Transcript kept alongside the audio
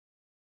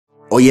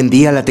Hoy en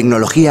día la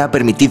tecnología ha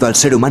permitido al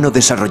ser humano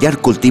desarrollar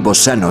cultivos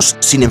sanos,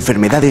 sin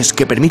enfermedades,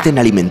 que permiten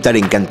alimentar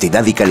en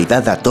cantidad y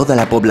calidad a toda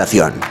la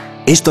población.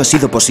 Esto ha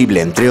sido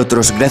posible, entre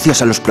otros,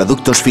 gracias a los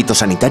productos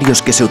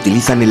fitosanitarios que se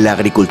utilizan en la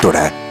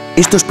agricultura.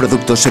 Estos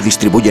productos se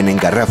distribuyen en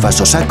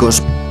garrafas o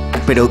sacos,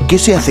 pero ¿qué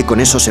se hace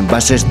con esos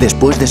envases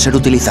después de ser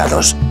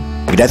utilizados?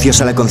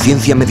 Gracias a la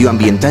conciencia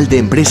medioambiental de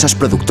empresas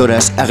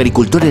productoras,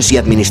 agricultores y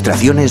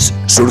administraciones,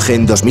 surge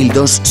en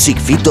 2002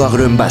 Sigfito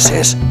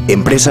Agroenvases,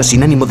 empresa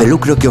sin ánimo de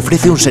lucro que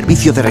ofrece un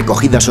servicio de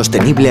recogida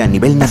sostenible a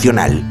nivel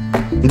nacional.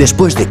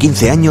 Después de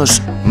 15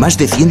 años, más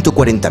de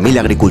 140.000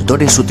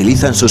 agricultores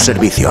utilizan sus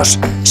servicios.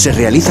 Se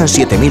realizan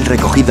 7.000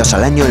 recogidas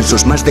al año en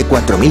sus más de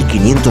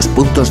 4.500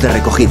 puntos de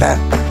recogida,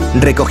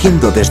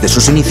 recogiendo desde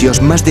sus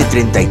inicios más de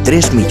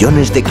 33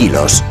 millones de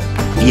kilos.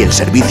 Y el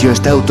servicio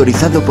está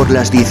autorizado por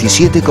las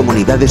 17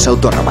 comunidades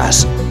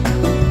autónomas.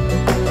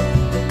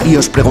 Y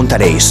os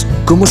preguntaréis,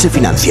 ¿cómo se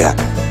financia?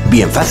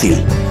 Bien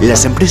fácil,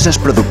 las empresas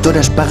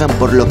productoras pagan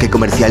por lo que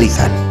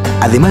comercializan.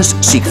 Además,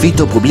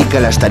 Sigfito publica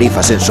las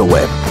tarifas en su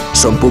web.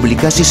 Son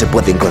públicas y se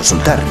pueden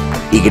consultar.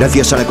 Y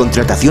gracias a la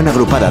contratación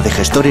agrupada de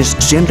gestores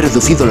se han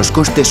reducido los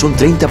costes un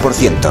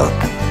 30%.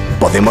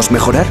 ¿Podemos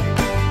mejorar?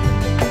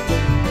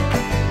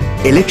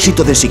 El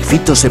éxito de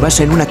Sigfito se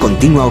basa en una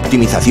continua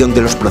optimización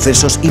de los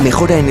procesos y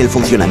mejora en el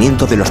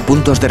funcionamiento de los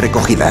puntos de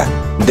recogida,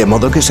 de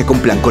modo que se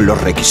cumplan con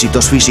los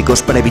requisitos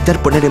físicos para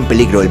evitar poner en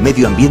peligro el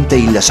medio ambiente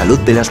y la salud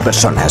de las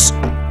personas.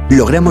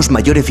 Logramos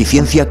mayor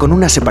eficiencia con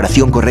una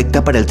separación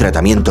correcta para el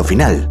tratamiento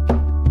final.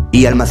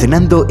 Y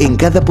almacenando en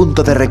cada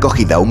punto de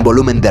recogida un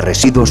volumen de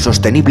residuos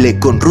sostenible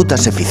con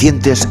rutas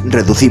eficientes,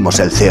 reducimos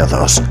el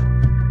CO2.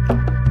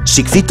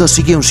 Sigfito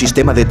sigue un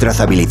sistema de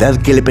trazabilidad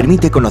que le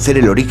permite conocer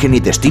el origen y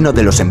destino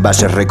de los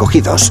envases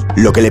recogidos,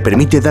 lo que le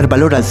permite dar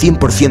valor al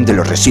 100% de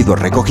los residuos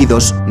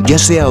recogidos, ya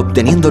sea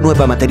obteniendo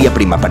nueva materia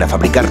prima para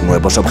fabricar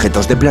nuevos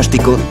objetos de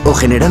plástico o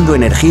generando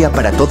energía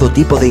para todo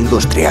tipo de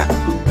industria.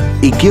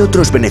 ¿Y qué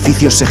otros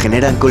beneficios se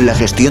generan con la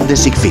gestión de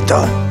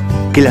Sigfito?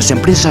 Que las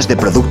empresas de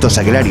productos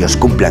agrarios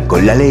cumplan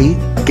con la ley,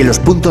 que los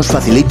puntos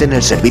faciliten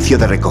el servicio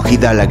de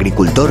recogida al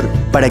agricultor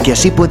para que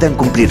así puedan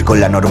cumplir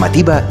con la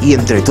normativa y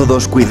entre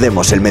todos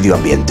cuidemos el medio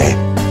ambiente.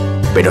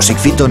 Pero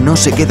Sigfito no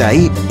se queda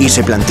ahí y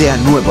se plantea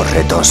nuevos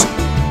retos.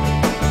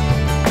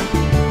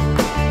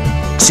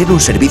 Ser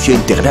un servicio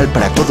integral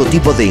para todo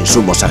tipo de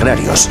insumos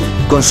agrarios,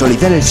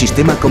 consolidar el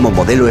sistema como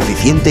modelo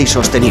eficiente y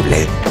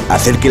sostenible,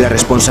 hacer que la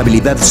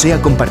responsabilidad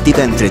sea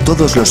compartida entre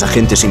todos los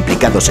agentes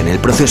implicados en el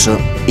proceso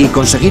y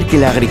conseguir que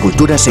la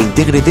agricultura se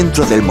integre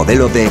dentro del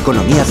modelo de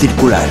economía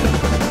circular.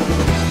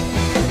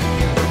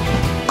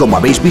 Como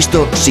habéis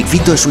visto,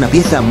 Sigfito es una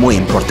pieza muy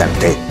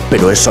importante,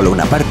 pero es solo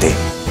una parte.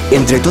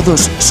 Entre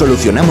todos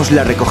solucionamos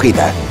la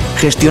recogida,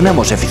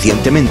 gestionamos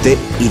eficientemente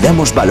y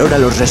damos valor a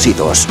los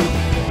residuos.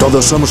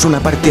 Todos somos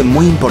una parte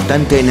muy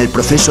importante en el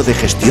proceso de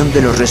gestión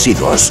de los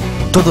residuos.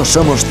 Todos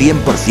somos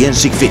 100%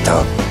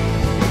 Sigfito.